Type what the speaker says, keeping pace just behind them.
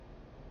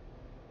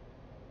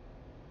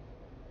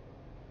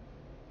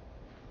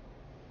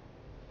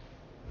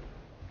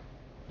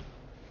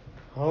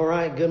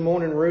right, good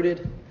morning,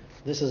 Rooted.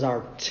 This is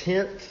our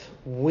 10th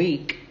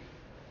week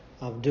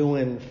of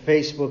doing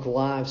Facebook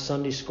Live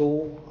Sunday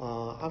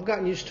School. I've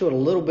gotten used to it a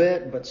little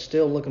bit, but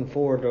still looking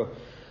forward to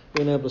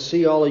being able to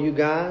see all of you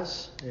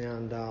guys.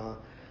 And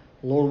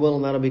Lord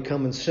willing, that'll be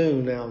coming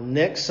soon. Now,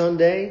 next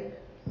Sunday,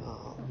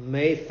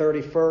 May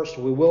 31st,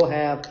 we will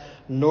have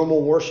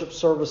normal worship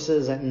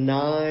services at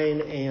 9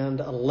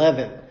 and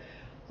 11.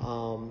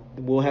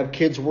 We'll have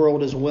Kids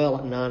World as well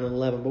at 9 and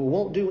 11, but we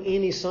won't do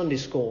any Sunday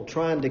school,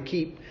 trying to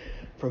keep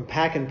from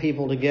packing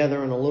people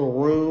together in a little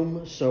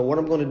room. So what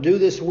I'm going to do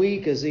this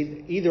week is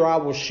either I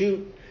will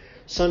shoot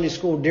Sunday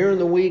school during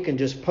the week and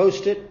just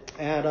post it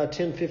at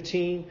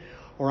 10:15,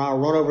 or I'll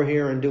run over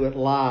here and do it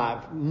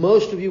live.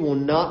 Most of you will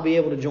not be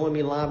able to join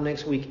me live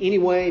next week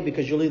anyway,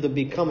 because you'll either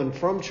be coming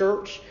from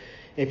church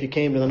if you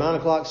came to the 9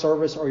 o'clock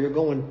service, or you're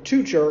going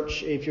to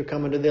church if you're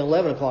coming to the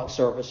 11 o'clock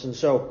service. And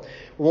so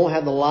we won't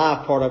have the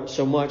live part of it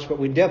so much, but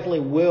we definitely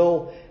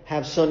will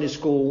have Sunday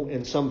school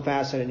in some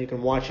facet, and you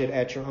can watch it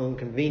at your own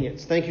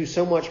convenience. Thank you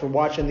so much for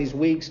watching these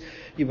weeks.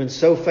 You've been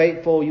so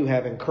faithful. You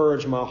have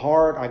encouraged my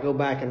heart. I go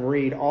back and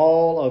read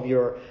all of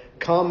your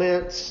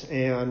comments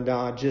and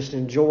just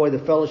enjoy the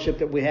fellowship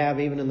that we have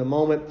even in the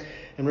moment.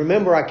 And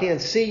remember, I can't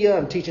see you.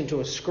 I'm teaching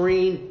to a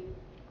screen.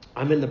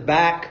 I'm in the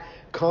back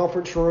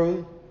conference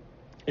room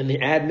in the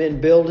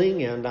admin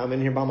building, and I'm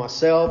in here by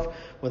myself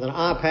with an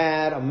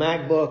iPad, a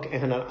MacBook,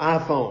 and an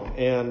iPhone,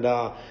 and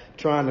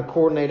trying to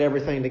coordinate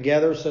everything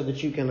together so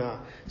that you can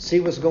see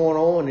what's going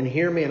on and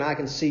hear me, and I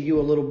can see you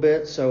a little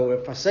bit. So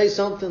if I say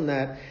something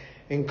that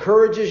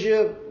encourages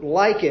you,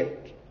 like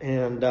it,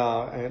 and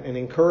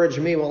encourage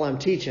me while I'm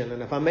teaching.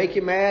 And if I make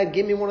you mad,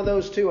 give me one of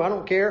those too. I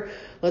don't care.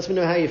 Lets me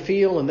know how you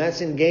feel, and that's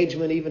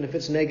engagement, even if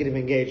it's negative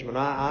engagement.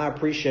 I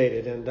appreciate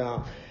it, and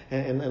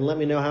let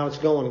me know how it's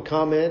going, and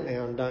comment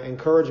and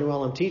encourage me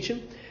while I'm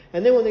teaching.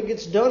 And then when it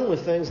gets done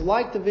with things,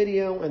 like the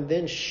video and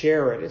then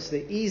share it. It's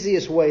the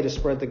easiest way to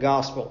spread the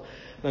gospel.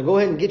 Now go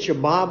ahead and get your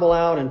Bible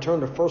out and turn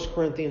to 1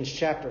 Corinthians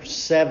chapter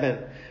 7.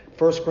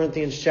 1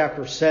 Corinthians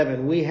chapter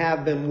 7. We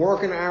have been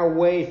working our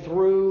way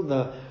through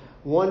the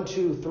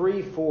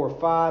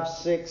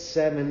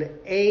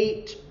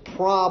 8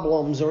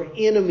 problems or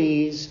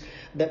enemies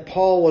that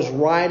Paul was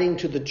writing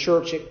to the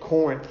church at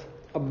Corinth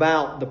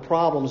about the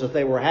problems that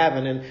they were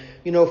having. And,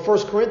 1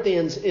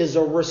 Corinthians is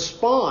a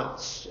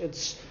response.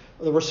 It's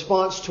the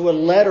response to a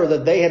letter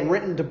that they had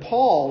written to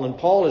Paul. And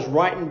Paul is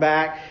writing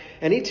back,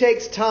 and he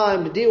takes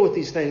time to deal with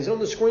these things. On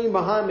the screen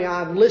behind me,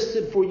 I've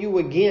listed for you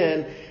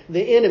again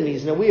the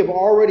enemies. Now, we have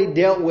already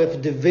dealt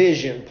with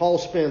division. Paul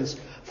spends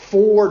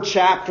 4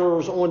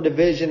 chapters on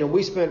division, and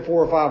we spent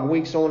 4 or 5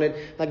 weeks on it.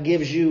 That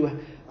gives you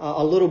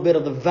a little bit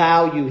of the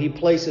value he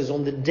places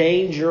on the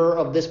danger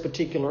of this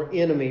particular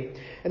enemy.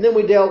 And then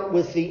we dealt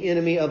with the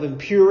enemy of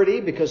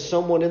impurity, because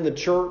someone in the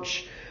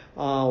church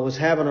was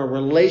having a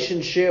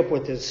relationship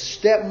with his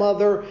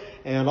stepmother,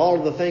 and all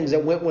of the things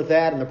that went with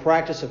that, and the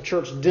practice of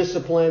church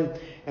discipline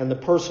and the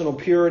personal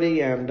purity.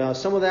 And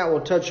some of that,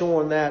 we'll touch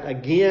on that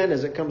again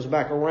as it comes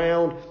back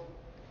around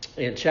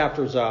in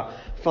chapters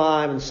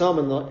 5 and some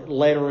in the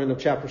later end of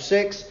chapter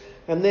 6.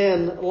 And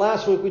then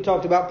last week we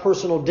talked about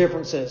personal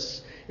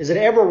differences. Is it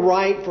ever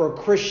right for a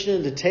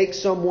Christian to take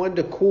someone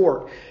to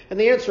court? And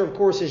the answer, of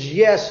course, is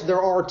yes,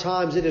 there are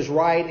times it is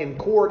right, and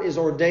court is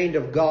ordained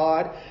of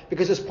God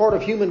because it's part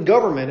of human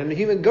government, and the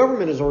human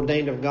government is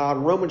ordained of God.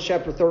 Romans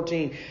chapter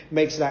 13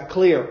 makes that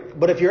clear.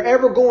 But if you're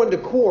ever going to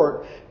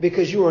court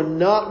because you are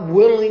not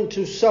willing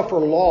to suffer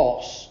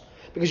loss,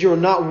 because you are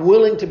not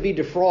willing to be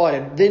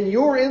defrauded, then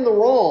you're in the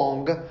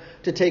wrong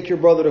to take your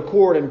brother to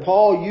court. And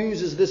Paul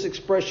uses this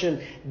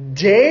expression,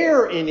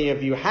 dare any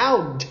of you,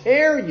 how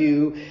dare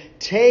you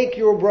take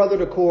your brother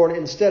to court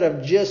instead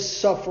of just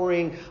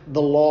suffering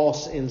the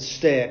loss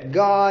instead.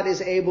 God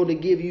is able to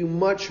give you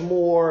much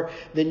more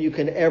than you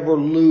can ever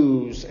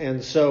lose.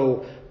 And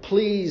so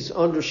please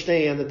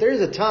understand that there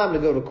is a time to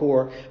go to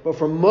court, but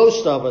for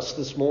most of us,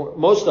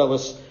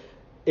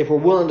 if we're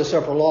willing to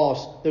suffer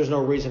loss, there's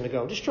no reason to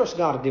go. Just trust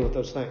God to deal with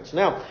those things.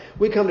 Now,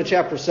 we come to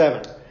chapter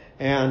 7,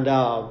 and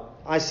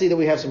I see that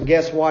we have some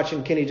guests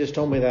watching. Kenny just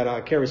told me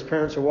that Carrie's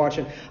parents are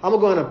watching. I'm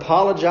going to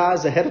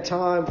apologize ahead of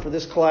time for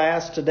this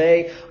class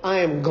today. I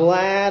am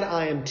glad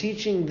I am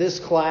teaching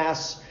this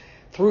class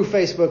through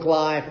Facebook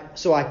Live,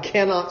 so I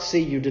cannot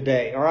see you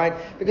today, all right?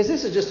 Because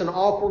this is just an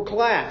awkward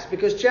class.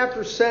 Because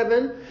chapter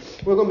 7,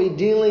 we're going to be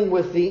dealing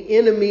with the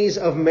enemies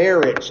of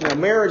marriage. Now,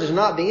 marriage is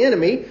not the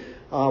enemy,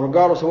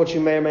 regardless of what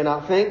you may or may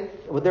not think,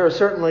 but there are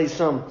certainly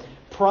some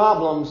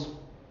problems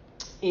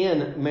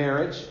in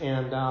marriage.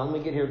 And let me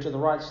get here to the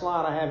right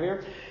slide I have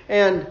here.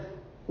 And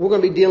we're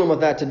going to be dealing with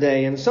that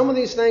today. And some of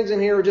these things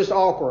in here are just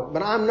awkward.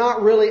 But I'm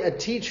not really a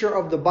teacher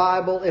of the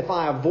Bible if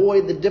I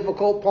avoid the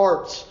difficult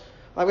parts.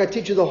 I've got to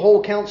teach you the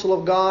whole counsel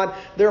of God.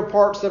 There are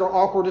parts that are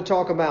awkward to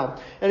talk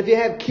about. And if you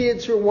have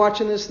kids who are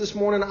watching this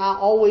morning, I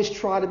always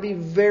try to be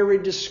very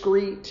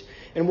discreet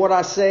in what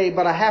I say,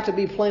 but I have to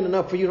be plain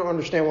enough for you to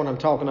understand what I'm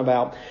talking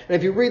about. And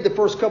if you read the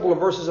first couple of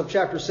verses of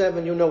chapter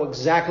 7, you'll know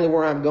exactly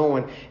where I'm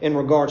going in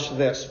regards to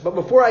this. But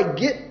before I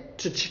get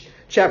to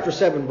chapter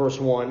 7, verse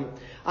 1.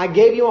 I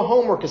gave you a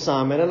homework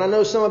assignment, and I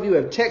know some of you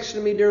have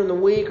texted me during the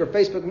week or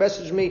Facebook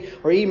messaged me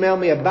or emailed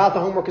me about the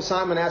homework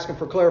assignment asking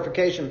for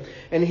clarification.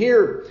 And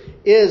here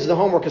is the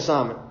homework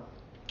assignment.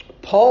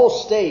 Paul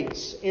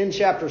states in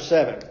chapter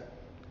 7,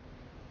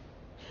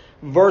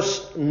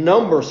 verse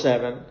number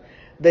 7,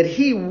 that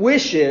he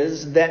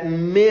wishes that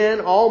men,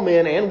 all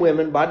men and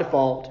women by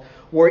default,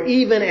 were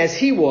even as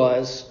he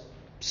was,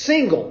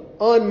 single,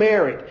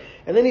 unmarried.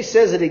 And then he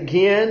says it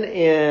again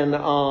in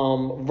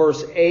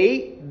verse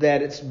 8,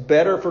 that it's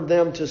better for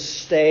them to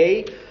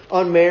stay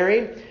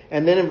unmarried.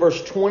 And then in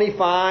verse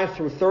 25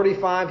 through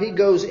 35, he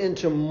goes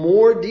into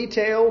more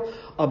detail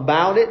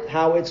about it,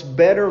 how it's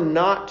better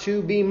not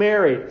to be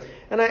married.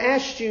 And I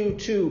asked you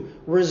to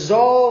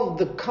resolve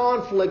the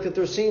conflict that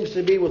there seems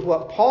to be with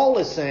what Paul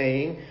is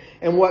saying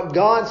and what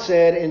God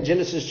said in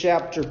Genesis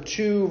chapter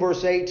 2,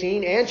 verse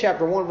 18, and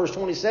chapter 1, verse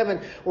 27,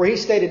 where he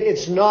stated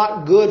it's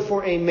not good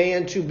for a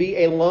man to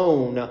be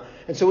alone.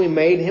 And so he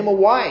made him a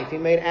wife. He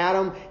made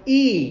Adam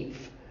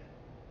Eve.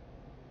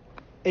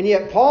 And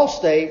yet Paul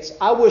states,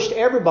 I wished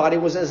everybody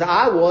was as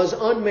I was,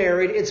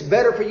 unmarried. It's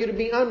better for you to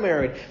be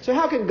unmarried. So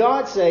how can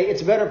God say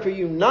it's better for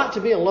you not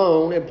to be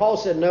alone? And Paul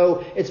said,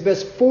 no, it's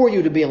best for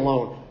you to be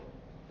alone.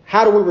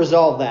 How do we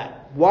resolve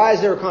that? Why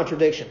is there a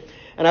contradiction?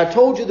 And I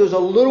told you there's a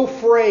little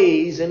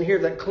phrase in here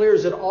that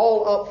clears it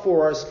all up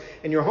for us.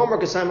 And your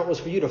homework assignment was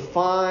for you to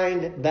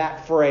find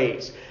that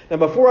phrase. Now,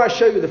 before I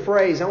show you the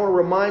phrase, I want to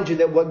remind you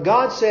that what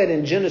God said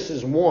in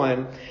Genesis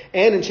 1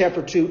 and in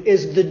chapter 2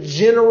 is the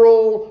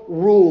general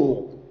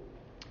rule.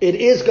 It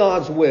is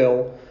God's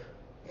will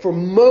for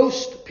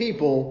most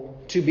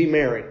people to be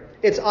married.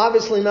 It's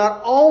obviously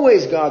not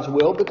always God's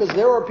will, because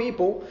there are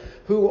people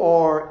who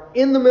are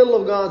in the middle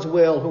of God's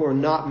will who are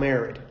not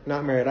married.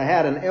 Not married. I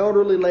had an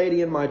elderly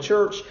lady in my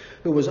church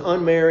who was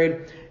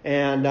unmarried,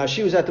 and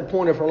she was at the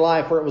point of her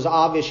life where it was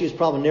obvious she was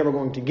probably never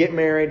going to get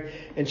married.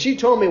 And she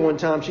told me one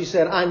time, she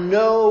said, I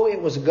know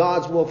it was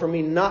God's will for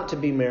me not to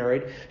be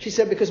married. She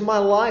said, because my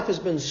life has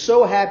been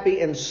so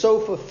happy and so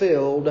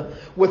fulfilled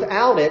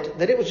without it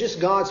that it was just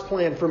God's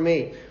plan for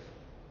me.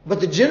 But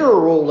the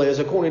general rule is,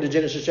 according to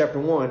Genesis chapter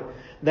 1,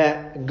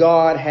 that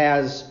God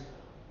has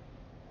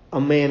a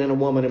man and a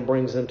woman and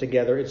brings them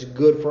together. It's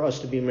good for us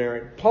to be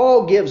married.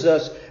 Paul gives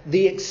us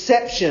the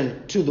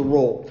exception to the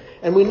rule.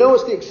 And we know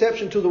it's the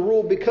exception to the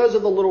rule because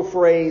of the little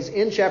phrase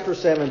in chapter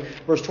 7,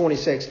 verse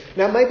 26.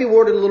 Now, it may be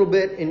worded a little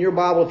bit in your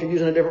Bible if you're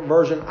using a different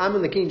version. I'm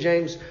in the King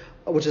James,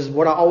 which is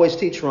what I always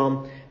teach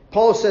from.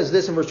 Paul says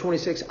this in verse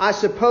 26, I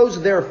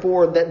suppose,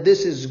 therefore, that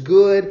this is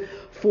good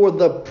for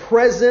the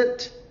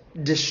present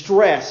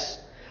distress.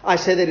 I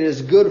say that it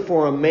is good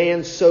for a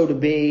man so to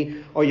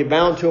be. Are you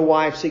bound to a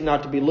wife? Seek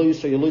not to be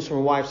loose. Are you loose from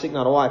a wife? Seek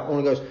not a wife. And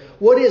he goes,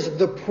 what is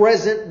the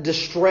present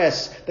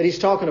distress that he's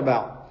talking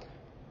about?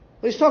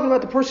 Well, he's talking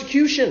about the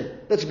persecution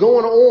that's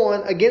going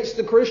on against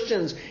the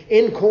Christians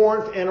in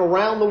Corinth and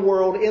around the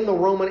world in the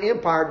Roman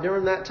Empire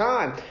during that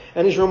time.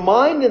 And he's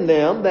reminding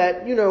them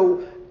that,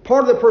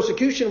 part of the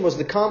persecution was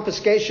the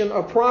confiscation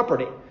of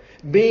property,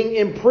 being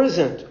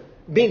imprisoned,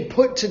 being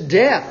put to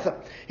death.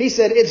 He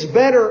said, it's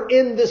better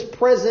in this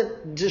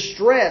present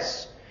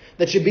distress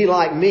that you be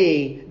like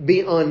me, be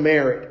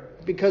unmarried.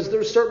 Because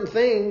there's certain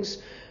things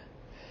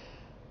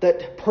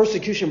that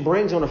persecution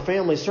brings on a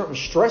family, certain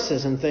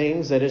stresses and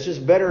things that it's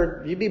just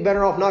better, you'd be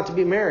better off not to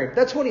be married.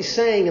 That's what he's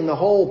saying in the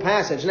whole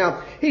passage.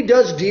 Now, he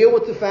does deal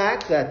with the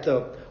fact that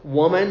the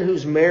woman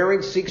who's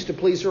married seeks to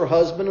please her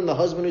husband, and the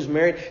husband who's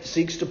married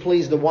seeks to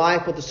please the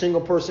wife, but the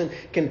single person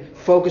can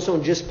focus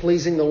on just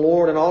pleasing the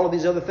Lord and all of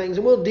these other things.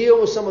 And we'll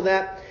deal with some of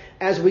that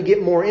as we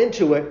get more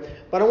into it.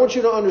 But I want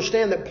you to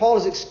understand that Paul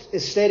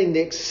is stating the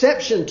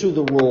exception to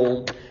the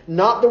rule,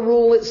 not the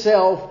rule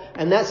itself.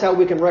 And that's how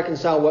we can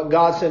reconcile what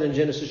God said in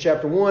Genesis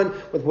chapter 1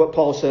 with what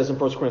Paul says in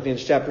 1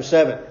 Corinthians chapter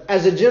 7.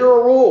 As a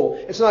general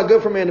rule, it's not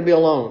good for man to be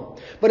alone.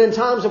 But in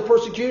times of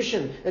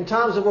persecution, in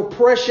times of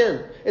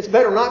oppression, it's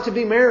better not to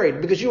be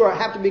married, because you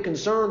have to be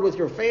concerned with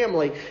your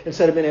family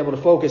instead of being able to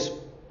focus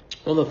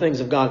on the things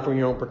of God for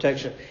your own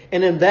protection.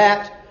 And in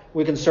that,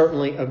 we can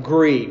certainly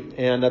agree.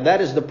 And that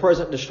is the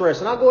present distress.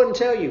 And I'll go ahead and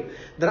tell you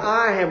that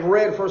I have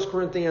read 1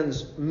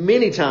 Corinthians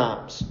many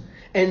times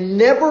and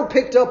never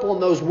picked up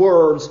on those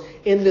words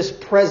in this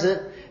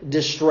present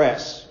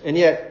distress. And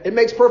yet it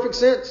makes perfect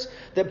sense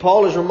that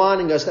Paul is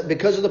reminding us that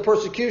because of the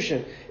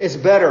persecution, it's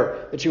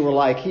better that you were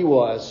like he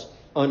was,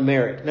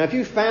 unmarried. Now, if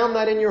you found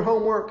that in your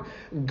homework,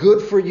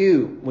 good for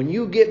you. When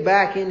you get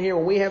back in here,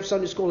 when we have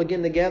Sunday school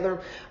again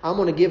together, I'm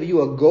going to give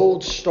you a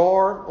gold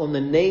star on the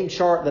name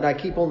chart that I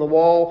keep on the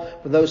wall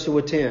for those who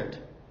attend.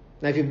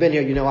 Now, if you've been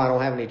here, you know I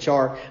don't have any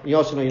chart. And you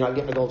also know you're not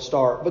getting a gold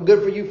star. But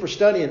good for you for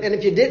studying. And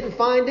if you didn't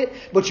find it,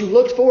 but you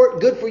looked for it,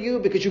 good for you,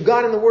 because you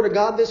got in the Word of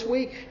God this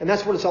week. And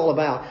that's what it's all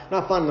about.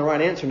 Not finding the right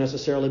answer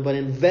necessarily, but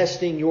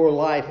investing your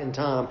life and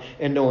time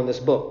in knowing this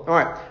book. All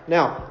right.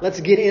 Now,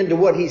 let's get into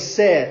what he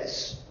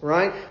says.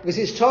 Right? Because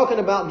he's talking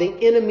about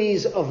the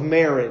enemies of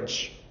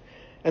marriage.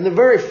 And the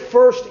very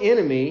first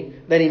enemy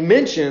that he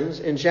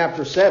mentions in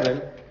chapter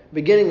 7,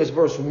 beginning with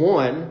verse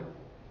 1,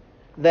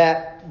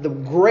 that the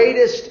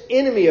greatest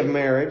enemy of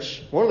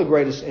marriage, one of the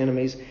greatest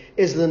enemies,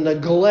 is the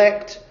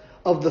neglect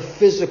of the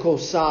physical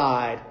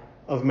side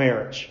of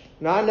marriage.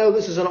 Now, I know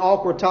this is an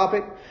awkward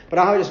topic, but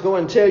I'll just go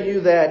and tell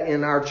you that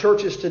in our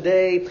churches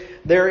today,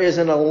 there is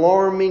an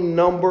alarming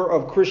number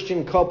of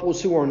Christian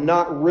couples who are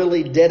not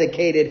really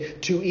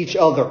dedicated to each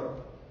other.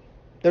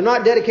 They're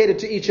not dedicated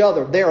to each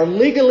other. They are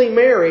legally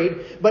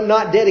married, but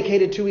not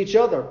dedicated to each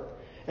other.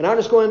 And I'll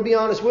just go and be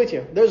honest with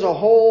you. There's a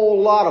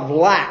whole lot of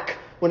lack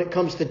when it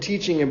comes to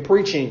teaching and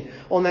preaching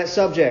on that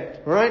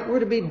subject. All right? We're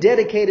to be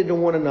dedicated to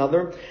one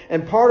another.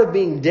 And part of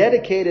being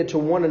dedicated to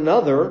one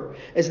another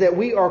is that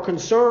we are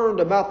concerned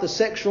about the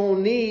sexual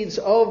needs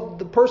of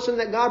the person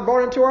that God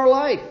brought into our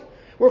life.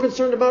 We're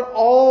concerned about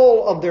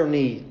all of their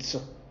needs.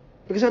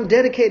 Because I'm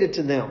dedicated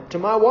to them, to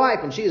my wife,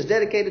 and she is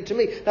dedicated to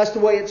me. That's the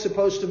way it's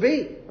supposed to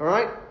be. All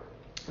right?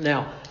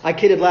 Now, I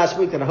kidded last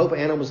week that I hope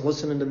Anna was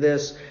listening to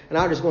this. And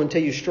I'm just going to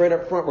tell you straight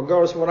up front,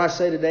 regardless of what I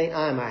say today,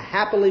 I am a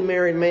happily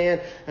married man,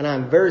 and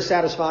I'm very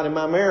satisfied in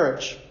my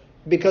marriage.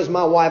 Because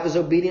my wife is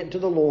obedient to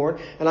the Lord,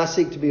 and I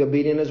seek to be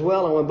obedient as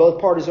well. And when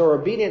both parties are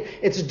obedient,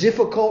 it's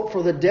difficult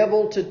for the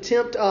devil to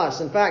tempt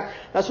us. In fact,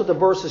 that's what the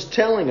verse is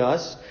telling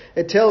us.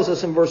 It tells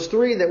us in verse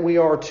 3 that we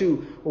are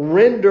to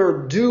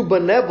render due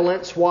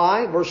benevolence.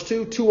 Why? Verse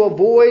 2, to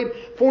avoid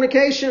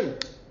fornication.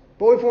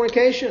 Avoid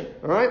fornication.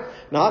 All right?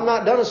 Now, I've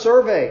not done a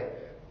survey,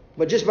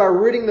 but just by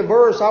reading the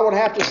verse, I would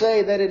have to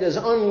say that it is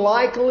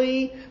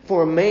unlikely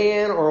for a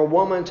man or a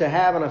woman to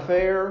have an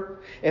affair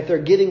if they're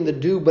getting the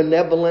due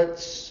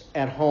benevolence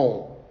at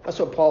home. That's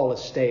what Paul is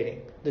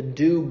stating. The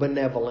due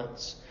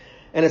benevolence.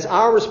 And it's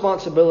our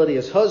responsibility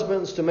as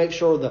husbands to make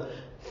sure the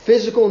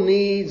physical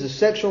needs, the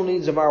sexual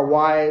needs of our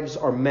wives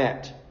are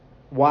met.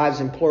 Wives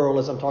in plural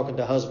as I'm talking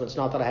to husbands,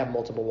 not that I have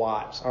multiple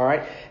wives. All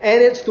right?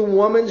 And it's the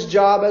woman's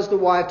job as the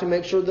wife to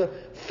make sure the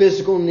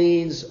physical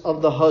needs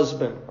of the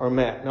husband are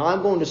met. Now,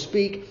 I'm going to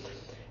speak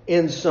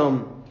in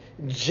some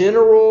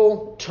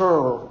general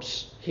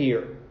terms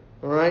here.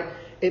 All right?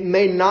 It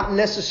may not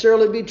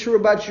necessarily be true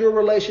about your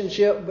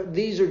relationship, but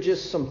these are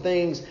just some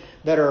things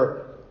that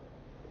are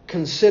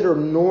considered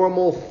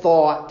normal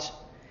thought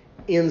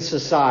in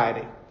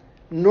society.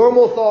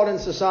 Normal thought in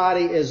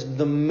society is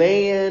the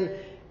man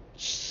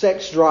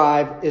sex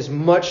drive is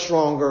much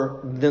stronger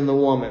than the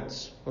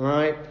woman's. All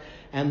right?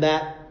 And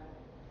that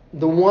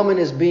the woman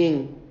is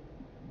being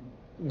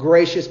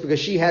gracious because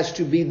she has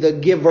to be the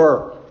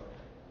giver.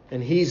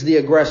 And he's the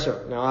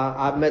aggressor. Now,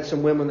 I've met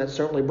some women that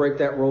certainly break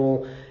that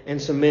rule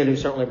and some men who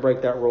certainly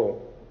break that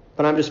rule.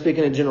 But I'm just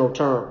speaking in general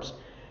terms.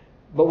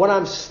 But what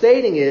I'm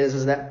stating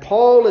is that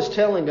Paul is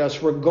telling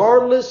us,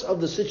 regardless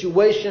of the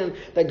situation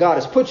that God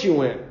has put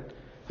you in,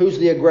 who's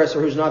the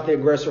aggressor, who's not the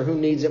aggressor, who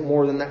needs it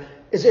more than that,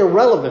 is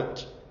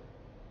irrelevant.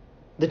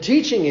 The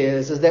teaching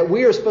is that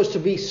we are supposed to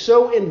be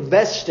so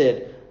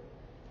invested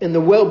in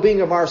the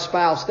well-being of our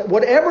spouse that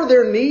whatever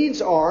their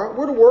needs are,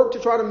 we're to work to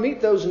try to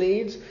meet those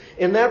needs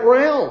in that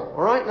realm.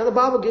 All right? Now, the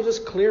Bible gives us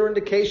clear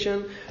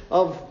indication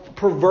of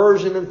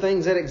perversion and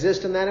things that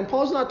exist in that. And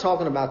Paul's not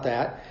talking about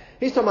that.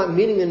 He's talking about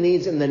meeting the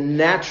needs in the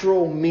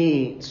natural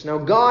means. Now,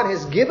 God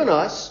has given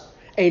us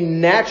a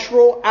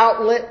natural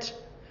outlet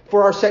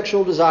for our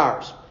sexual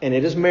desires, and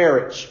it is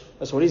marriage.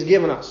 That's what He's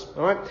given us.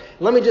 All right?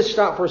 Let me just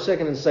stop for a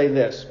second and say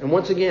this. And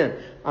once again,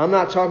 I'm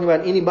not talking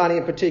about anybody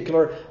in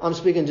particular. I'm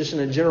speaking just in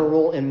a general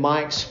rule in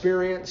my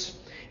experience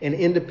in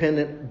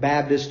independent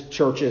Baptist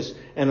churches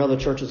and other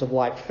churches of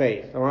like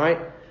faith. All right?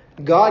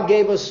 God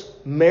gave us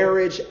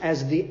marriage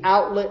as the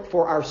outlet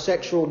for our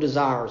sexual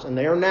desires, and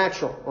they are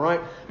natural. All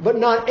right? But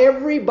not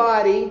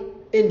everybody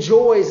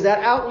enjoys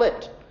that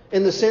outlet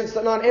in the sense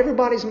that not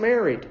everybody's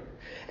married.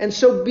 And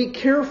so be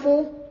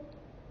careful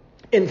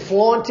in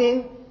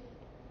flaunting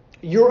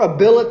your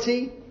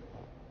ability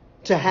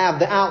to have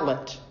the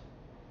outlet.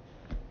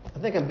 I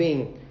think I'm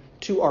being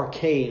too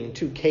arcane,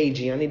 too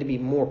cagey. I need to be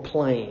more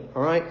plain.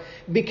 All right?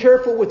 Be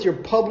careful with your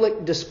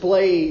public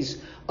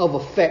displays of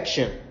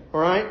affection. All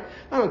right?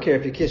 I don't care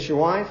if you kiss your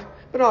wife,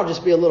 but I'll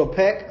just be a little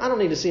peck. I don't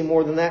need to see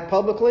more than that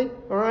publicly.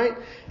 All right?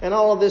 And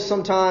all of this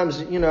sometimes,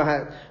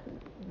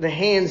 the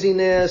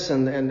handsiness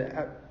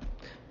and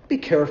be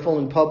careful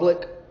in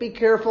public. Be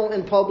careful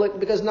in public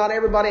because not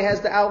everybody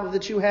has the outlet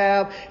that you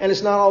have, and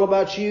it's not all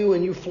about you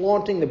and you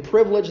flaunting the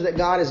privilege that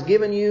God has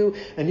given you,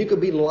 and you could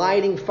be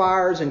lighting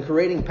fires and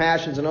creating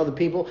passions in other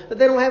people that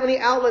they don't have any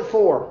outlet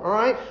for. All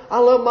right? I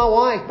love my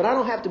wife, but I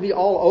don't have to be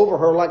all over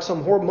her like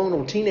some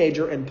hormonal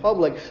teenager in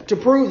public to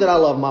prove that I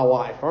love my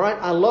wife. All right?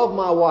 I love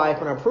my wife,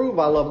 and I prove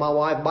I love my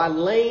wife by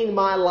laying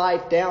my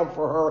life down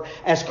for her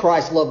as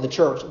Christ loved the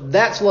church.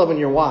 That's loving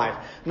your wife,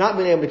 not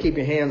being able to keep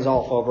your hands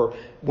off of her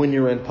when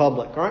you're in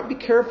public. All right? Be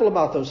careful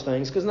about those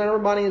things because not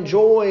everybody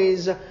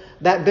enjoys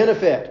that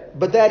benefit.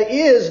 But that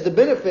is the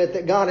benefit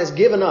that God has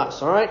given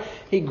us. All right?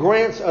 He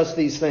grants us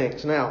these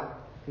things. Now,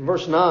 in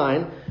verse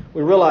 9,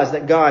 we realize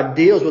that God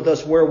deals with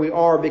us where we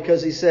are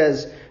because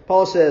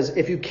Paul says,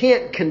 if you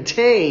can't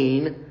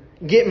contain,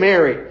 get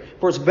married.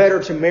 For it's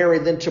better to marry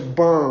than to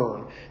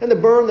burn. And the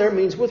burn there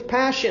means with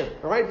passion.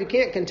 All right? If you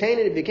can't contain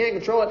it, if you can't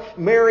control it,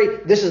 marry.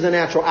 This is the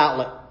natural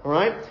outlet. All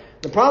right?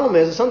 The problem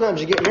is that sometimes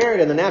you get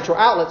married and the natural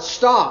outlet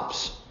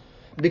stops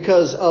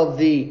because of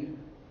the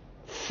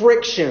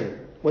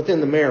friction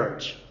within the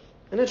marriage.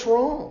 And it's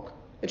wrong.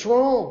 It's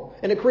wrong.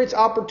 And it creates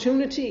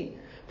opportunity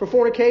for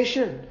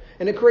fornication.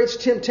 And it creates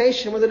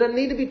temptation where there doesn't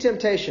need to be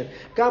temptation.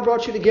 God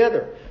brought you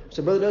together.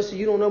 So, Brother Dusty,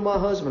 you don't know my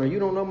husband or you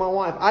don't know my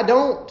wife. I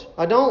don't.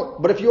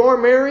 But if you are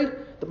married,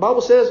 the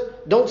Bible says,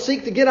 don't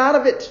seek to get out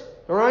of it.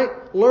 All right?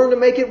 Learn to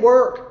make it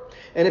work.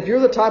 And if you're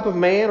the type of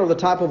man or the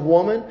type of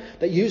woman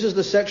that uses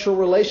the sexual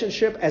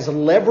relationship as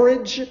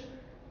leverage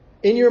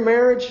in your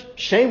marriage,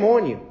 shame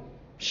on you.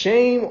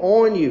 Shame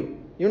on you.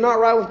 You're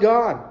not right with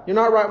God. You're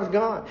not right with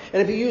God.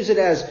 And if you use it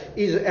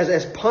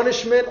as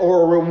punishment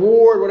or a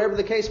reward, whatever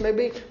the case may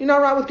be, you're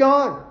not right with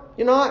God.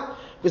 You're not.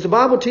 Because the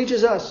Bible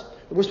teaches us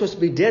that we're supposed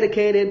to be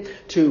dedicated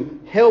to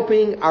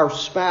helping our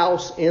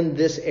spouse in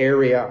this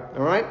area.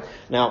 All right?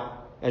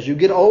 Now, as you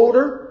get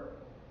older,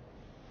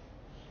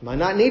 you might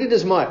not need it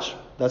as much.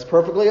 That's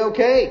perfectly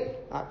okay.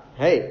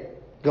 Hey,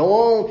 go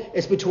on.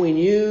 It's between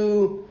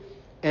you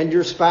and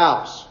your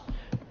spouse.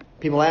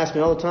 People ask me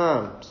all the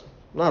time.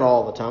 Not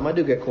all the time. I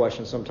do get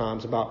questions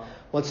sometimes about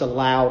what's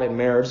allowed in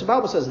marriage. The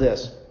Bible says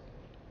this.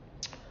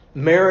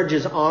 Marriage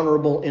is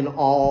honorable in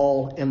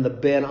all and the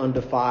bed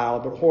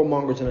undefiled, but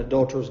whoremongers and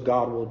adulterers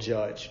God will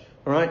judge.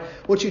 All right?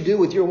 What you do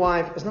with your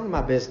wife is none of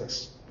my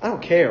business. I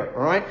don't care.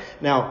 All right?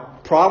 Now,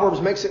 Proverbs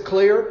makes it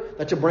clear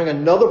that to bring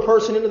another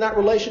person into that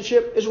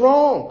relationship is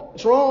wrong.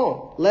 It's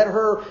wrong. Let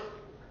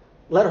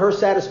her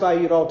satisfy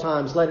you at all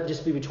times. Let it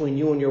just be between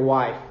you and your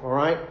wife. All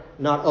right?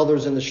 Not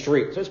others in the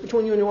street. So it's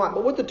between you and your wife.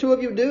 But what the two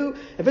of you do,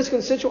 if it's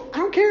consensual, I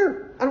don't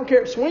care. I don't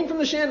care. Swing from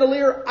the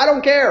chandelier. I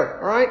don't care.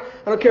 All right?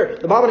 I don't care.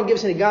 The Bible doesn't give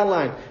us any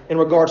guideline in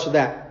regards to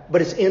that.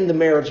 But it's in the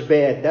marriage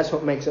bed. That's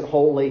what makes it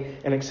holy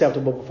and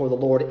acceptable before the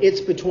Lord. It's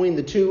between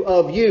the two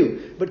of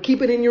you. But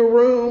keep it in your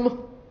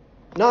room.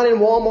 Not in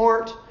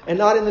Walmart and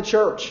not in the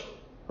church.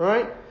 All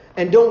right?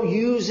 And don't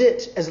use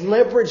it as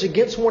leverage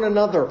against one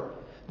another.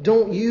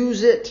 Don't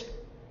use it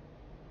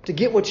to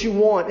get what you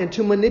want and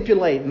to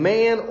manipulate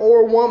man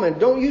or woman.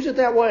 Don't use it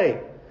that way.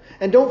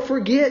 And don't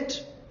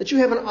forget that you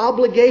have an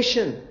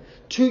obligation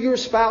to your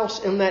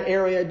spouse in that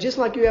area, just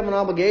like you have an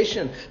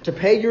obligation to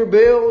pay your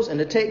bills and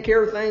to take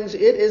care of things.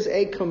 It is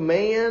a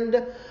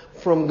command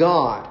from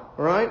God.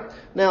 All right?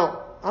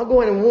 Now, I'll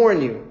go ahead and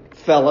warn you,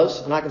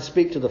 fellas, and I can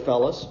speak to the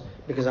fellas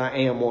because I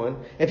am one.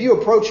 If you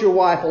approach your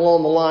wife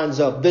along the lines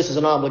of, this is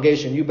an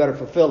obligation, you better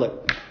fulfill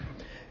it.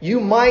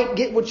 You might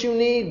get what you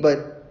need,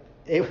 but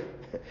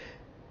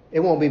it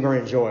won't be very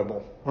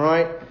enjoyable. All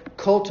right?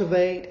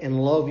 Cultivate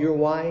and love your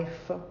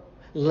wife.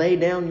 Lay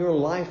down your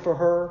life for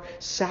her.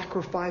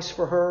 Sacrifice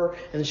for her.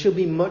 And she'll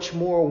be much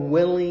more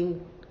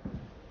willing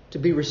to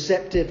be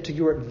receptive to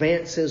your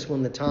advances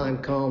when the time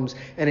comes.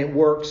 And it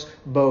works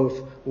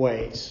both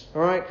ways.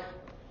 All right?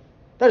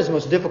 That is the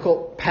most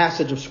difficult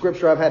passage of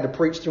Scripture I've had to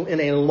preach through in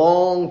a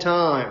long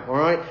time. All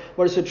right?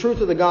 But it's the truth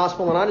of the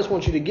gospel, and I just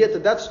want you to get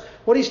that that's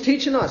what He's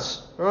teaching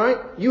us. All right?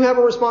 You have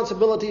a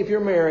responsibility if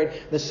you're married.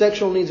 The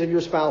sexual needs of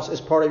your spouse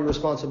is part of your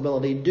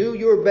responsibility. Do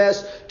your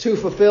best to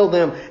fulfill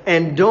them,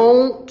 and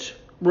don't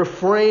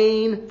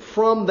refrain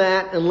from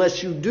that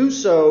unless you do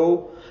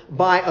so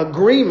by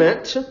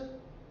agreement.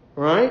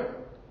 All right?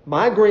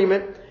 By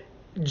agreement.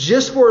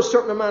 Just for a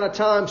certain amount of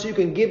time so you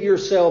can give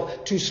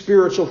yourself to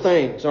spiritual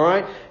things. All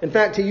right? In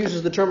fact, he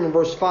uses the term in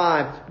verse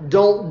 5,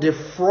 don't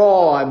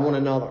defraud one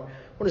another.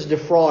 What does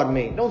defraud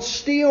mean? Don't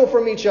steal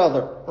from each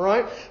other. All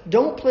right?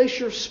 Don't place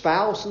your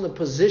spouse in the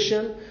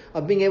position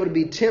of being able to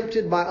be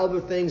tempted by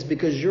other things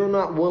because you're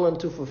not willing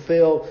to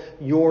fulfill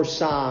your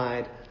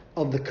side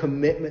of the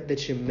commitment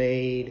that you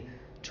made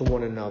to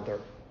one another.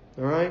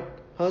 All right?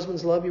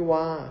 Husbands, love your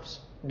wives.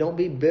 Don't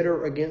be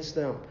bitter against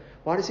them.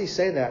 Why does he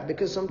say that?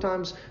 Because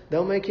sometimes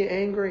they'll make you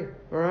angry.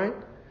 All right?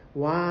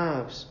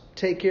 Wives,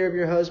 take care of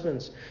your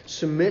husbands.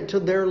 Submit to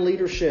their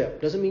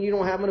leadership. Doesn't mean you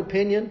don't have an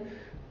opinion.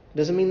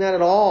 Doesn't mean that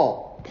at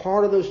all.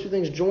 Part of those two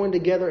things join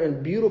together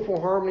in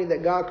beautiful harmony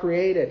that God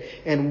created.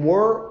 And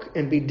work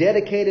and be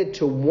dedicated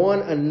to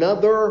one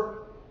another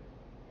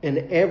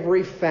in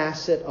every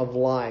facet of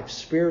life.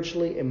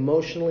 Spiritually,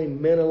 emotionally,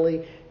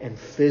 mentally, and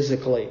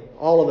physically.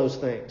 All of those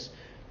things.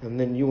 And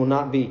then you will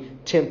not be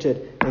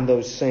tempted in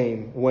those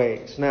same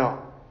ways.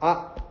 Now,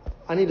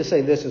 I need to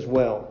say this as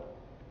well.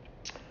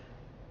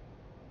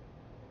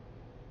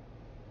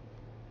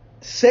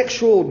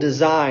 Sexual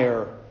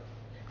desire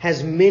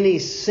has many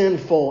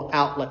sinful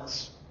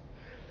outlets.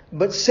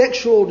 But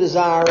sexual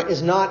desire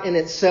is not in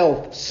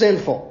itself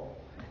sinful.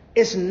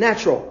 It's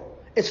natural.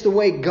 It's the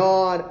way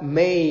God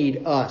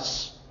made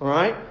us. All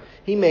right?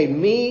 He made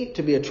me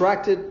to be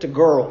attracted to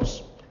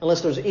girls.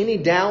 Unless there's any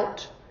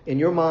doubt in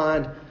your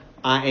mind,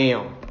 I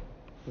am.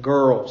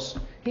 Girls.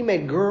 He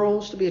made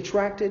girls to be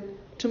attracted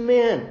to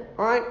men.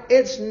 All right?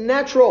 It's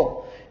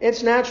natural.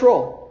 It's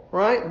natural.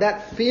 Right?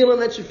 That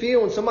feeling that you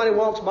feel when somebody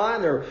walks by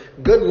and they're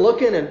good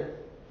looking, and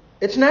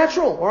it's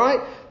natural. All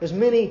right? There's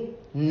many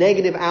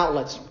negative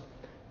outlets.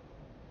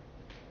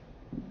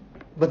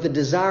 But the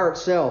desire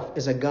itself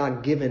is a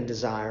God-given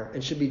desire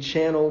and should be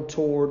channeled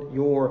toward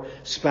your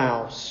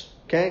spouse.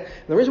 Okay?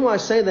 The reason why I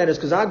say that is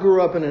because I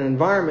grew up in an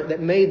environment that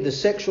made the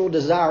sexual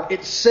desire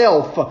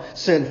itself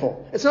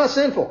sinful. It's not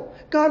sinful.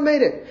 God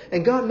made it.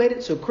 And God made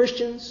it so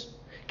Christians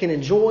can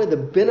enjoy the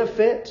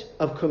benefit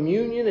of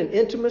communion and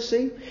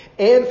intimacy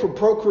and for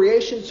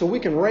procreation, so we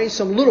can raise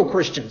some little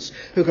Christians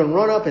who can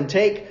run up and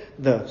take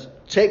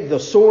the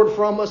sword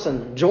from us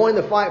and join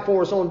the fight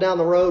for us on down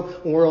the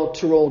road when we're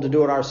too old to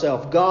do it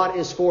ourselves. God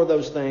is for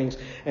those things,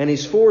 and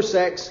He's for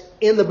sex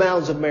in the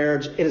bounds of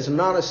marriage. It is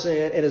not a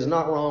sin. It is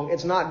not wrong.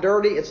 It's not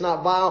dirty. It's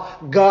not vile.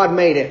 God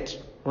made it,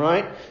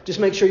 right? Just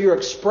make sure you're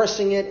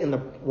expressing it in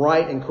the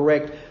right and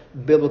correct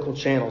biblical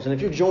channels. And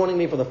if you're joining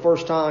me for the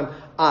first time,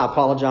 I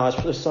apologize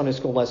for the Sunday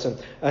school lesson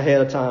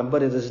ahead of time,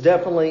 but it is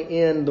definitely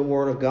in the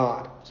Word of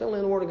God. It's definitely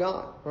in the Word of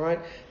God, all right?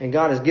 And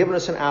God has given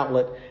us an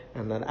outlet,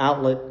 and that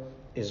outlet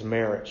is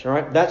marriage, all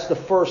right? That's the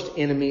first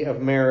enemy of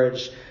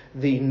marriage,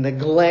 the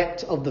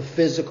neglect of the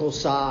physical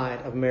side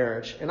of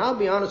marriage. And I'll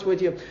be honest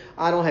with you,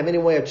 I don't have any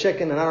way of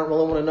checking, and I don't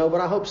really want to know, but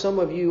I hope some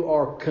of you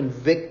are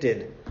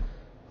convicted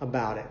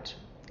about it.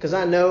 Because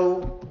I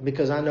know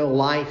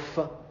life,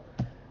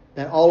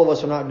 that all of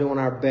us are not doing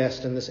our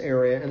best in this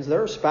area. And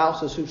there are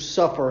spouses who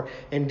suffer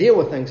and deal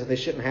with things that they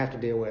shouldn't have to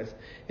deal with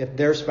if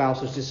their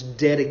spouse is just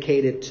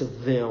dedicated to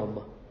them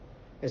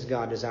as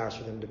God desires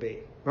for them to be.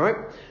 All right?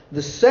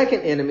 The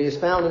second enemy is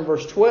found in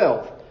verse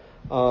 12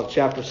 of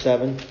chapter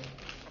 7.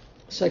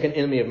 Second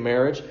enemy of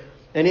marriage.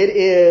 And it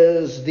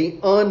is the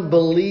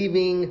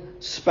unbelieving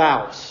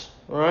spouse.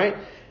 All right?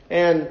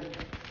 And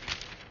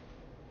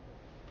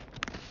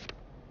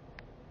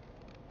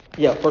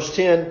verse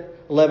 10,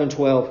 11,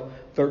 12.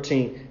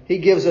 13. He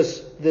gives us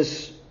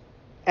this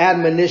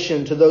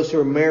admonition to those who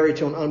are married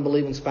to an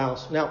unbelieving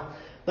spouse. Now,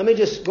 let me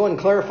just go ahead and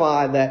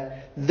clarify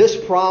that this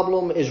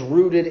problem is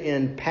rooted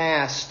in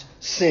past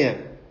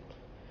sin.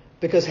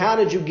 Because how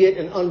did you get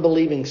an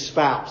unbelieving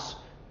spouse?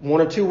 One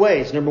of two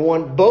ways. Number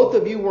one, both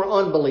of you were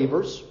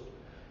unbelievers,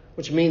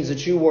 which means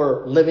that you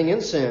were living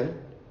in sin.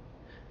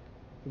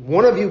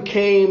 One of you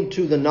came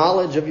to the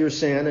knowledge of your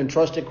sin and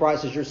trusted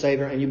Christ as your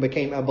Savior, and you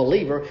became a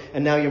believer,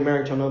 and now you're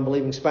married to an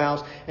unbelieving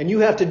spouse, and you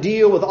have to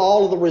deal with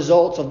all of the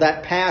results of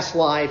that past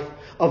life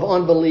of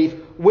unbelief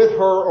with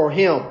her or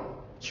him.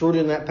 It's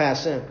rooted in that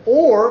past sin.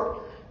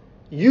 Or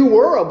you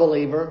were a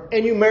believer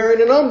and you married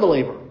an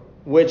unbeliever,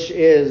 which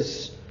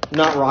is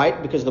not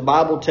right, because the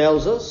Bible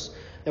tells us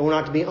that we're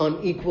not to be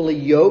unequally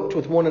yoked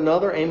with one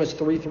another. Amos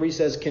 3:3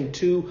 says, "Can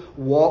two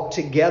walk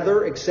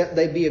together except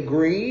they be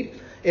agreed?"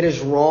 It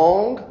is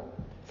wrong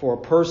for a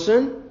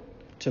person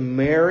to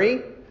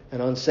marry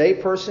an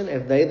unsaved person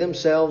if they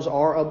themselves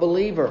are a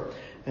believer.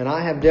 And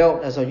I have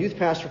dealt, as a youth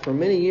pastor for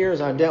many years,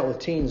 I dealt with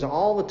teens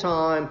all the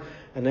time.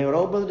 And they would,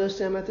 "Oh, Brother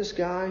Dusty, I met this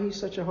guy. He's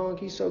such a hunk.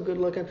 He's so good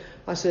looking."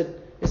 I said,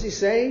 "Is he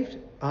saved?"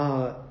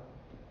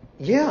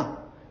 "Yeah."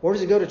 "Where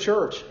does he go to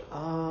church?"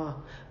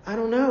 "I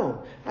don't know."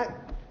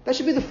 That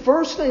should be the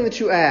first thing that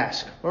you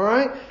ask, all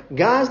right?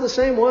 Guys the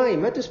same way. You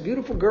met this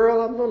beautiful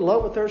girl. I'm in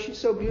love with her. She's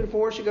so beautiful.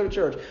 Where does she go to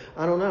church?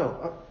 "I don't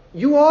know."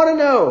 You ought to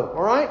know,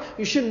 all right?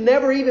 You should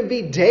never even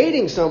be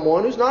dating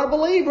someone who's not a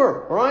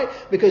believer, all right?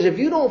 Because if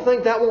you don't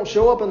think that won't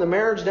show up in the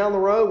marriage down the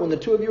road when the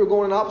two of you are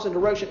going in opposite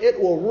direction,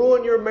 it will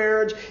ruin your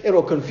marriage. It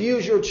will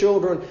confuse your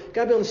children. You've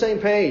got to be on the same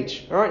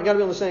page, all right? You've got to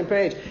be on the same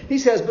page. He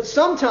says, but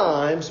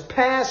sometimes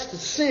past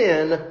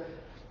sin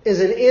is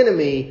an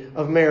enemy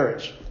of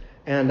marriage.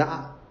 And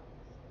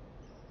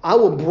I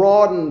will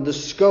broaden the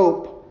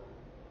scope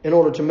in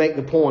order to make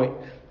the point.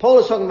 Paul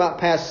is talking about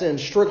past sin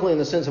strictly in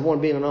the sense of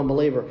one being an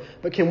unbeliever.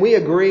 But can we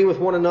agree with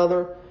one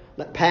another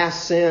that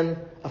past sin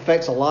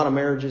affects a lot of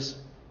marriages?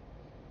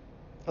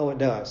 Oh, it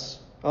does.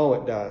 Oh,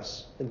 it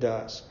does. It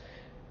does.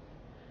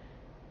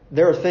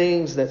 There are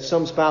things that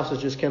some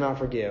spouses just cannot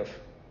forgive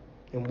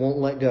and won't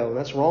let go.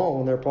 That's wrong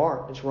on their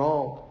part. It's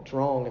wrong. It's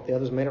wrong. If the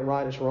others made it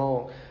right, it's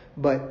wrong.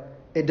 But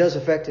it does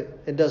affect it.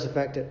 It does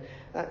affect it.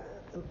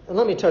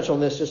 Let me touch on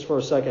this just for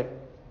a second.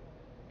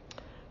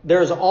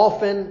 There's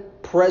often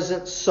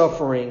present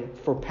suffering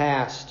for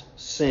past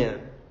sin.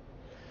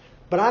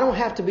 But I don't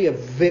have to be a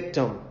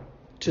victim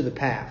to the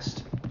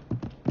past.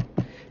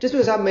 Just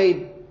because I've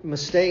made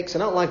mistakes,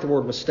 and I don't like the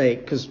word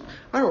mistake because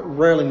I don't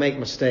rarely make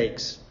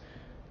mistakes.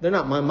 Mine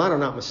are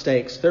not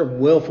mistakes. They're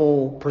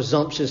willful,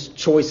 presumptuous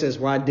choices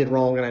where I did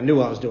wrong and I knew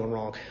I was doing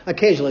wrong.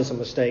 Occasionally it's a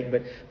mistake,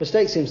 but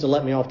mistake seems to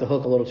let me off the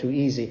hook a little too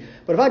easy.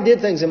 But if I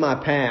did things in my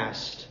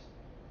past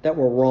that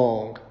were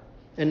wrong,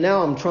 and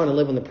now I'm trying to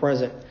live in the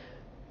present,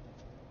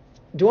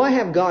 do I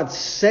have God's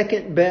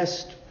second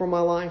best for my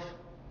life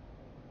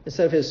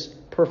instead of His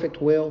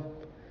perfect will?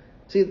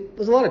 See,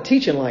 there's a lot of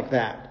teaching like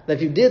that. That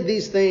if you did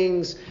these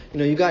things,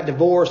 you got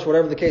divorced,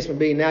 whatever the case may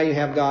be, now you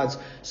have God's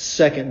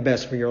second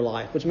best for your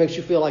life, which makes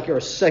you feel like you're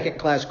a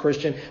second-class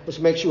Christian, which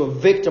makes you a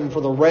victim for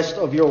the rest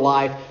of your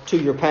life to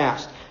your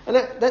past. And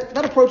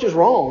that approach is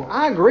wrong.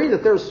 I agree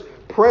that there's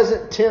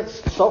present tense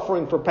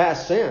suffering for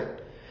past sin.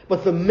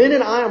 But the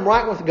minute I am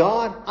right with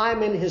God,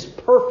 I'm in His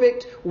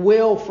perfect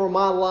will for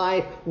my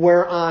life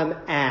where I'm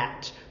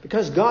at.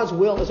 Because God's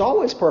will is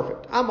always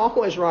perfect. I'm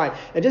always right.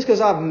 And just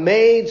because I've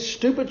made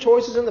stupid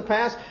choices in the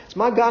past, is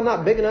my God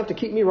not big enough to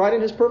keep me right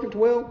in His perfect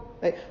will?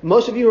 Hey,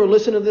 most of you who are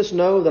listening to this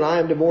know that I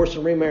am divorced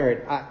and remarried.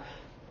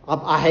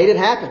 I hate it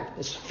happened.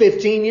 It's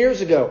 15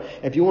 years ago.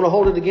 If you want to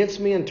hold it against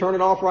me and turn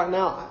it off right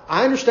now,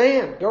 I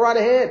understand. Go right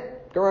ahead.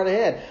 Go right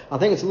ahead. I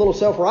think it's a little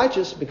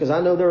self-righteous because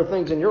I know there are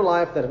things in your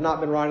life that have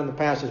not been right in the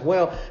past as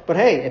well. But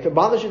hey, if it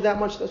bothers you that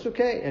much, that's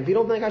okay. And if you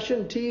don't think I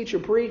shouldn't teach or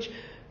preach,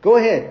 go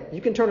ahead.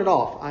 You can turn it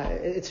off.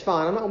 It's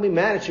fine. I'm not going to be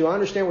mad at you. I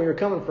understand where you're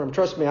coming from.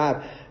 Trust me,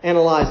 I've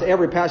analyzed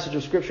every passage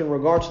of Scripture in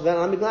regards to that,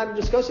 and I'd be glad to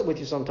discuss it with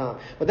you sometime.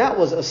 But that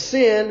was a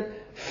sin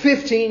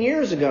 15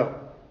 years ago.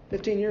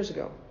 15 years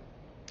ago.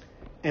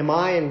 Am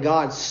I in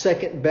God's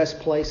second best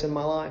place in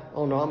my life?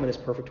 Oh no, I'm in His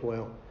perfect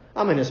will.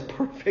 I'm in His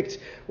perfect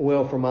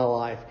will for my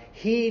life.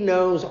 He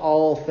knows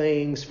all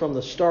things from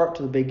the start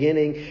to the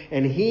beginning,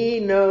 and He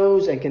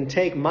knows and can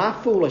take my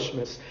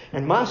foolishness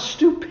and my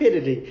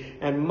stupidity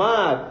and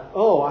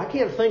I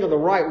can't think of the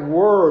right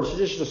words to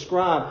just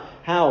describe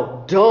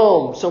how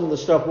dumb some of the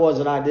stuff was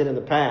that I did in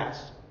the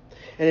past.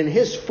 And in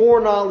His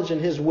foreknowledge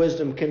and His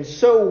wisdom can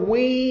so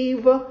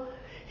weave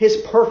His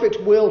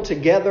perfect will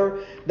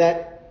together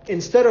that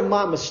instead of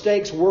my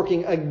mistakes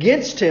working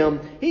against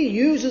Him, He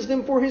uses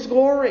them for His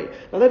glory.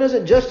 Now that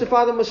doesn't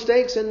justify the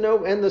mistakes and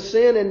the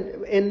sin,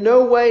 and in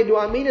no way do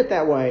I mean it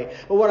that way.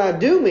 But what I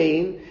do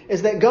mean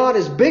is that God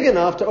is big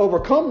enough to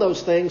overcome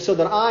those things so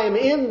that I am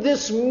in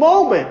this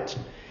moment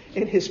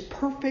in His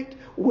perfect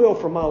will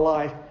for my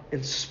life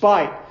in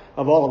spite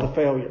of all of the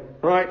failure.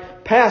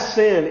 Right? Past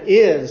sin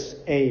is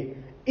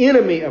an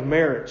enemy of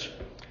marriage.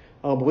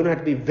 But we don't have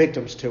to be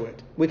victims to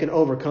it. We can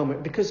overcome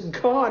it because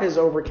God has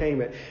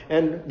overcame it.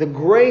 And the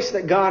grace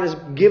that God has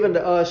given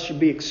to us should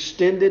be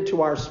extended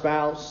to our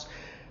spouse.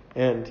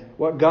 And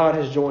what God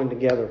has joined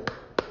together.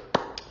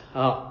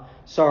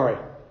 Sorry.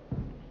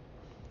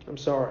 I'm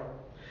sorry.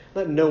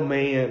 Let no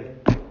man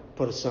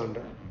put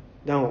asunder.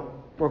 Don't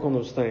work on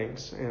those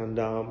things. And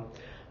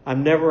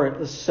I'm never at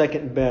the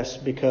second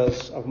best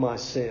because of my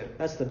sin.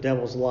 That's the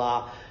devil's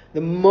lie.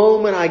 The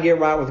moment I get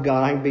right with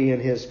God, I can be in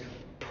His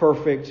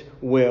perfect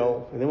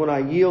will. And then when I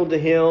yield to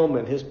Him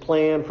and His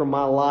plan for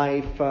my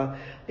life,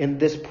 in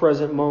this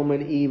present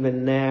moment,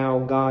 even now,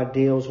 God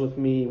deals with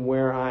me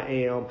where I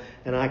am,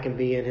 and I can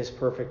be in His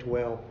perfect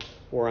will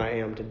where I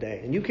am today.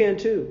 And you can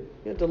too.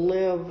 You have to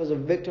live as a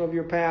victim of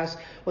your past.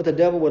 What the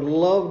devil would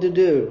love to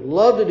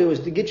do is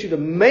to get you to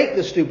make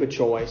the stupid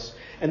choice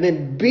and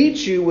then beat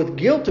you with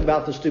guilt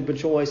about the stupid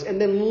choice and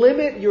then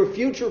limit your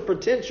future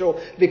potential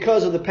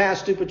because of the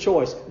past stupid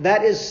choice.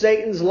 That is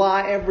Satan's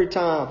lie every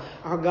time.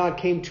 Our God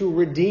came to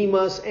redeem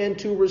us and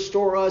to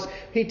restore us.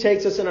 He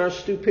takes us in our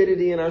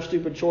stupidity and our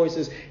stupid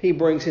choices. He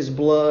brings His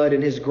blood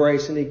and His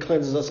grace and He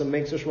cleanses us and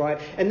makes us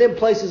right and then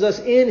places us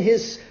in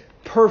His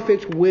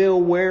perfect will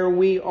where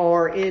we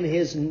are in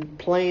His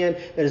plan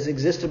that has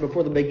existed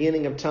before the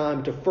beginning of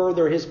time to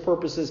further His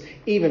purposes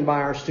even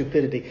by our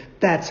stupidity.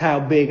 That's how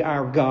big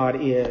our God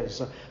is.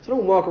 So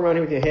don't walk around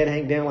here with your head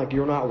hanging down like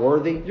you're not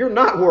worthy. You're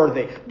not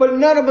worthy. But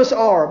none of us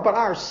are. But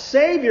our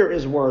Savior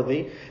is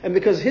worthy. And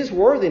because His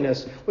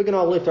worthiness, we can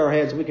all lift our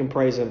heads, we can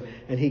praise Him,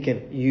 and He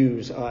can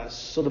use us.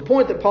 So the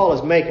point that Paul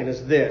is making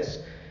is this.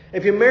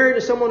 If you're married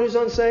to someone who's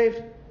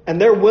unsaved and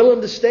they're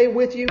willing to stay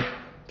with you,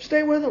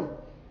 stay with them.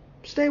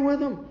 Stay with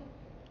them.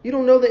 You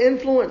don't know the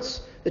influence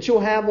that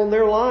you'll have on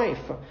their life.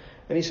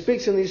 And he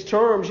speaks in these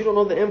terms. You don't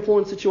know the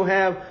influence that you'll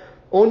have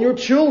on your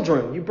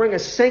children. You bring a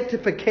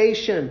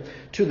sanctification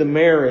to the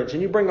marriage.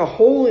 And you bring a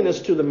holiness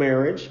to the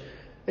marriage.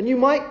 And you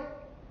might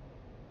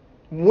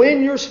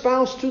win your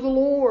spouse to the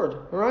Lord.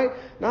 All right?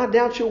 Now, I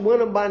doubt you'll win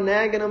them by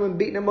nagging them and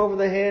beating them over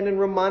the head and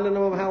reminding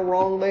them of how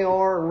wrong they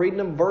are and reading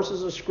them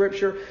verses of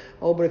Scripture.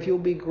 Oh, but if you'll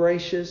be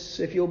gracious,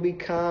 if you'll be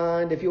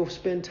kind, if you'll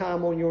spend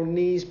time on your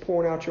knees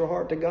pouring out your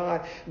heart to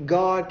God,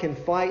 God can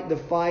fight the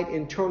fight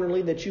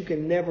internally that you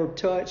can never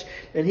touch.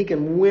 And He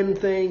can win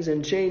things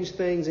and change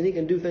things. And He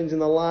can do things in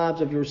the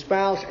lives of your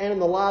spouse and in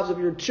the lives of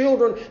your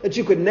children that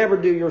you could never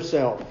do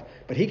yourself.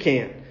 But He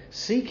can.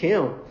 Seek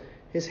Him.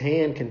 His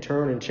hand can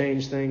turn and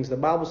change things. The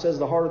Bible says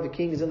the heart of the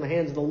king is in the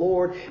hands of the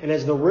Lord, and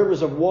as the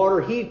rivers of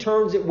water, He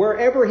turns it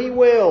wherever He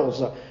wills.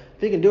 If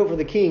He can do it for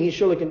the king, He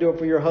surely can do it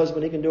for your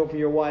husband. He can do it for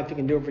your wife. He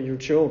can do it for your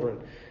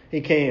children.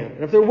 He can.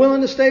 And if they're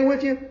willing to stay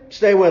with you,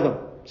 stay with them.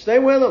 Stay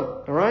with them.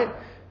 All right?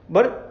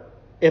 But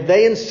if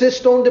they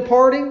insist on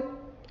departing,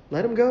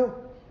 let them go.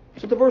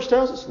 That's what the verse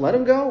tells us. Let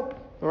them go.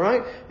 All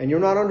right? And you're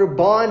not under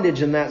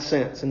bondage in that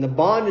sense. And the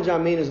bondage, I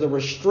mean, is the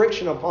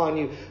restriction upon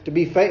you to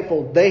be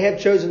faithful. They have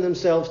chosen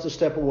themselves to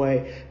step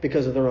away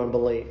because of their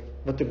unbelief.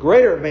 But the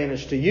greater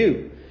advantage to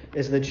you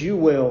is that you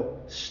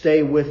will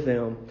stay with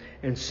them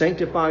and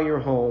sanctify your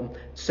home,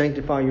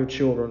 sanctify your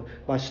children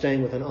by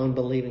staying with an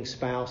unbelieving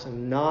spouse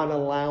and not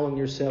allowing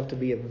yourself to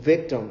be a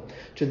victim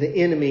to the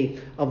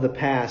enemy of the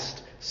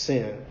past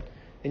sin.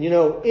 And you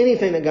know,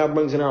 anything that God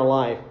brings in our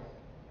life,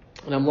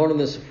 and I'm learning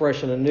this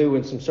afresh and anew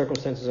in some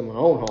circumstances in my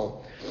own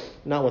home,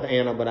 not with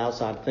Anna, but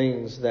outside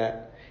things,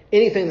 that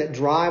anything that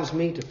drives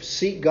me to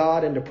seek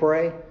God and to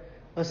pray,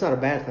 that's not a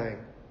bad thing.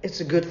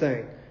 It's a good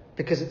thing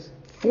because it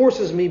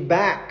forces me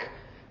back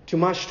to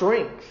my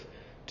strength,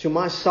 to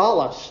my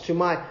solace, to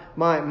my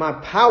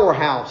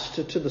powerhouse,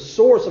 to the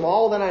source of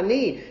all that I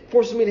need. It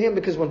forces me to Him,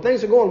 because when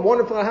things are going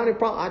wonderful, I don't have any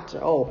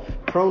problem.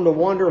 Prone to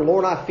wonder,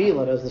 Lord, I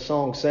feel it, as the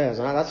song says.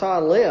 And that's how I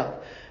live.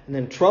 And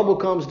then trouble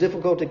comes,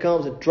 difficulty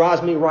comes, it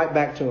drives me right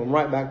back to Him,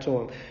 right back to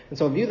Him. And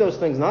so view those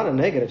things not in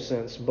a negative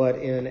sense, but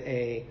in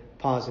a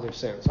positive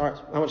sense. All right,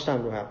 how much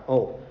time do we have?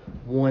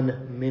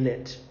 1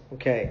 minute.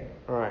 Okay,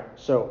 all right.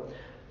 So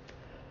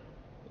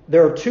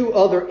there are two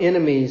other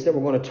enemies that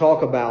we're going to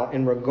talk about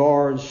in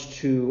regards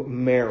to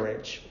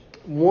marriage.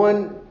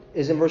 One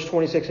is in verse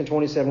 26 and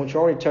 27, which you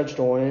already touched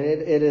on, and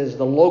it is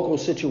the local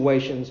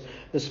situations,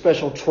 the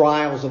special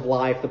trials of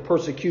life, the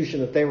persecution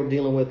that they were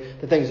dealing with,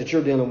 the things that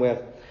you're dealing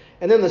with.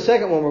 And then the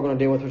second one we're going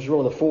to deal with, which is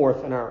really the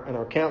fourth in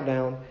our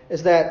countdown,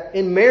 is that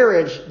in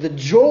marriage, the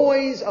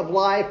joys of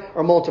life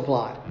are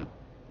multiplied.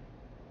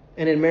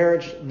 And in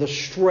marriage, the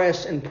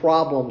stress and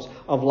problems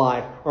of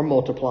life are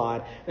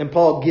multiplied. And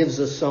Paul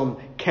gives us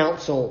some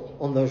counsel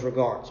on those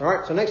regards. All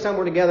right, so next time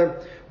we're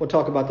together, we'll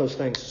talk about those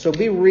things. So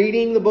be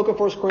reading the book of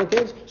 1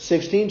 Corinthians,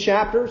 16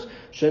 chapters.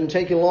 Shouldn't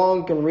take you long.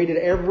 You can read it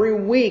every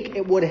week.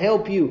 It would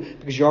help you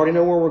because you already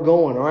know where we're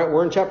going. All right,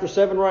 we're in chapter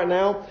 7 right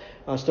now.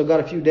 Still got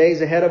a few days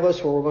ahead of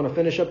us where we're going to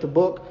finish up the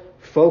book.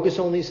 Focus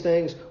on these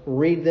things.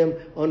 Read them.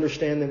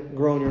 Understand them.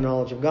 Grow in your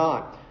knowledge of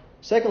God.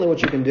 Secondly,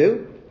 what you can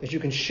do is you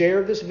can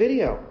share this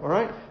video. All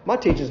right? My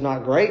teaching's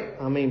not great.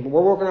 But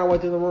we're working our way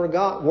through the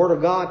Word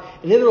of God,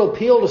 and it'll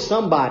appeal to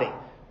somebody.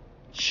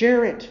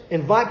 Share it.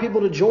 Invite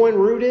people to join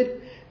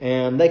Rooted,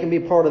 and they can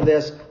be part of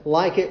this.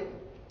 Like it.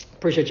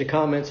 Appreciate your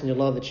comments and your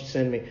love that you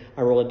send me.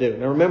 I really do.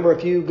 Now remember,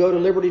 if you go to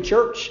Liberty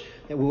Church,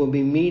 that we will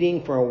be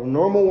meeting for our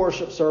normal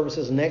worship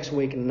services next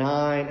week,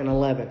 9 and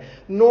 11.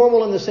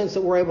 Normal in the sense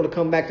that we're able to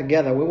come back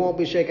together. We won't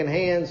be shaking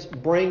hands.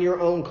 Bring your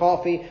own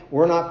coffee.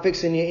 We're not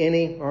fixing you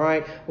any. All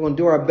right. We're going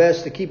to do our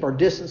best to keep our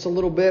distance a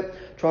little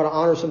bit. Try to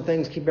honor some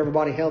things. Keep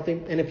everybody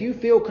healthy. And if you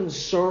feel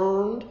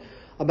concerned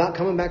about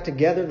coming back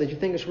together, that you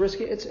think it's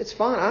risky, it's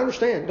fine. I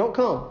understand. Don't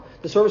come.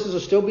 The services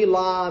will still be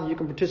live. You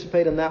can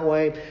participate in that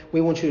way.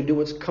 We want you to do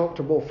what's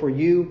comfortable for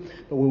you.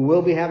 But we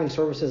will be having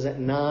services at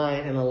 9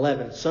 and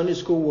 11. Sunday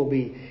school will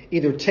be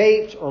either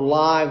taped or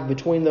live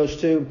between those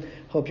two.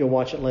 Hope you'll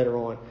watch it later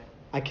on.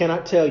 I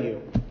cannot tell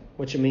you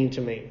what you mean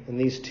to me in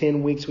these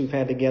 10 weeks we've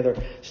had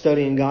together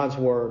studying God's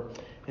Word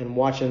and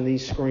watching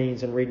these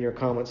screens and reading your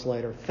comments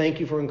later. Thank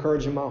you for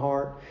encouraging my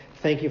heart.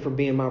 Thank you for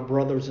being my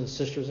brothers and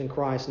sisters in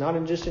Christ,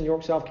 not just in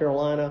York, South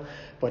Carolina,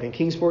 but in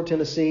Kingsport,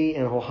 Tennessee,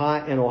 and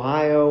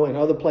Ohio, and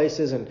other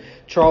places, and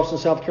Charleston,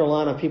 South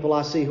Carolina, people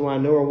I see who I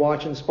know are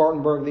watching,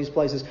 Spartanburg, these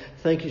places.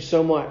 Thank you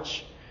so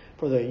much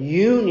for the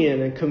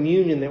union and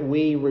communion that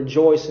we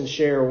rejoice and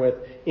share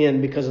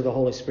in because of the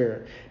Holy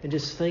Spirit. And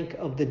just think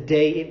of the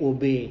day it will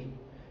be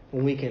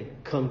when we can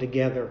come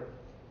together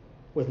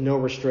with no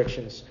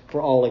restrictions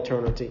for all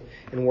eternity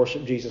and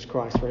worship Jesus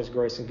Christ for His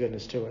grace and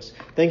goodness to us.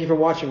 Thank you for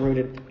watching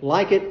Rooted.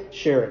 Like it,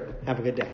 share it. Have a good day.